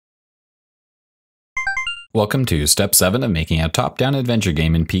Welcome to step 7 of making a top-down adventure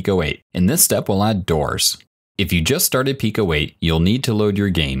game in PICO-8. In this step, we'll add doors. If you just started PICO-8, you'll need to load your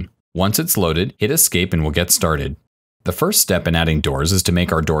game. Once it's loaded, hit escape and we'll get started. The first step in adding doors is to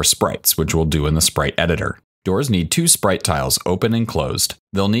make our door sprites, which we'll do in the sprite editor. Doors need 2 sprite tiles, open and closed.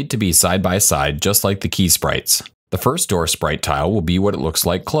 They'll need to be side by side, just like the key sprites. The first door sprite tile will be what it looks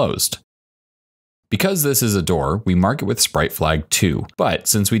like closed. Because this is a door, we mark it with sprite flag 2, but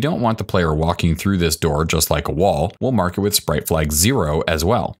since we don't want the player walking through this door just like a wall, we'll mark it with sprite flag 0 as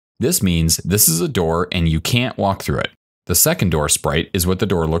well. This means this is a door and you can't walk through it. The second door sprite is what the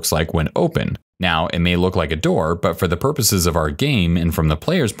door looks like when open. Now, it may look like a door, but for the purposes of our game and from the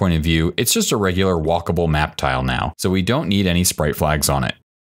player's point of view, it's just a regular walkable map tile now, so we don't need any sprite flags on it.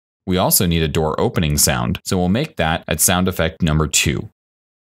 We also need a door opening sound, so we'll make that at sound effect number 2.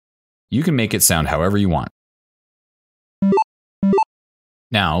 You can make it sound however you want.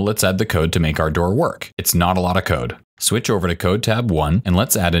 Now let's add the code to make our door work. It's not a lot of code. Switch over to Code tab 1 and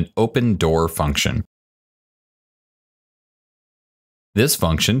let's add an open door function. This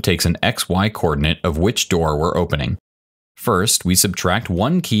function takes an XY coordinate of which door we're opening. First, we subtract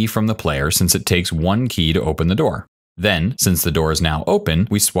 1 key from the player since it takes 1 key to open the door. Then, since the door is now open,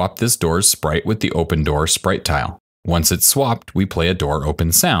 we swap this door's sprite with the open door sprite tile. Once it's swapped, we play a door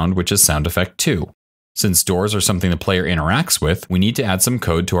open sound, which is sound effect 2. Since doors are something the player interacts with, we need to add some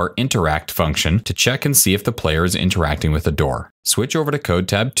code to our interact function to check and see if the player is interacting with a door. Switch over to Code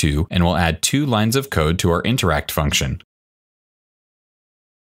tab 2 and we'll add 2 lines of code to our interact function.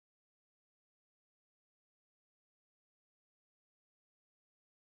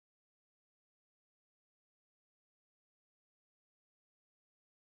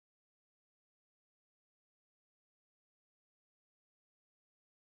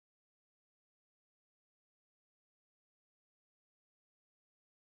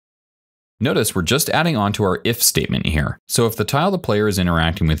 Notice we're just adding on to our if statement here. So if the tile the player is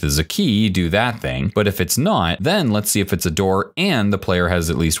interacting with is a key, do that thing. But if it's not, then let's see if it's a door and the player has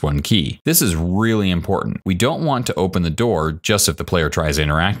at least 1 key. This is really important. We don't want to open the door just if the player tries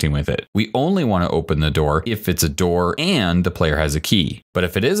interacting with it. We only want to open the door if it's a door and the player has a key. But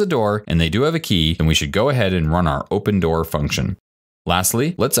if it is a door and they do have a key, then we should go ahead and run our open door function.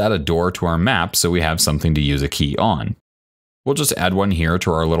 Lastly, let's add a door to our map so we have something to use a key on. We'll just add one here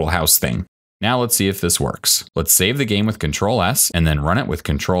to our little house thing. Now let's see if this works. Let's save the game with Ctrl S and then run it with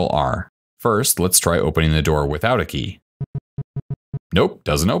Ctrl R. First, let's try opening the door without a key. Nope,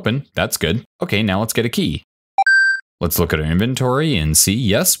 doesn't open. That's good. Okay, now let's get a key. Let's look at our inventory and see,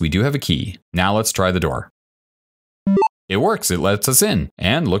 yes, we do have a key. Now let's try the door. It works, it lets us in.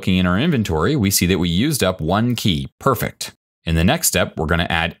 And looking in our inventory, we see that we used up 1 key. Perfect. In the next step, we're going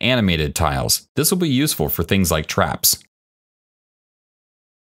to add animated tiles. This will be useful for things like traps.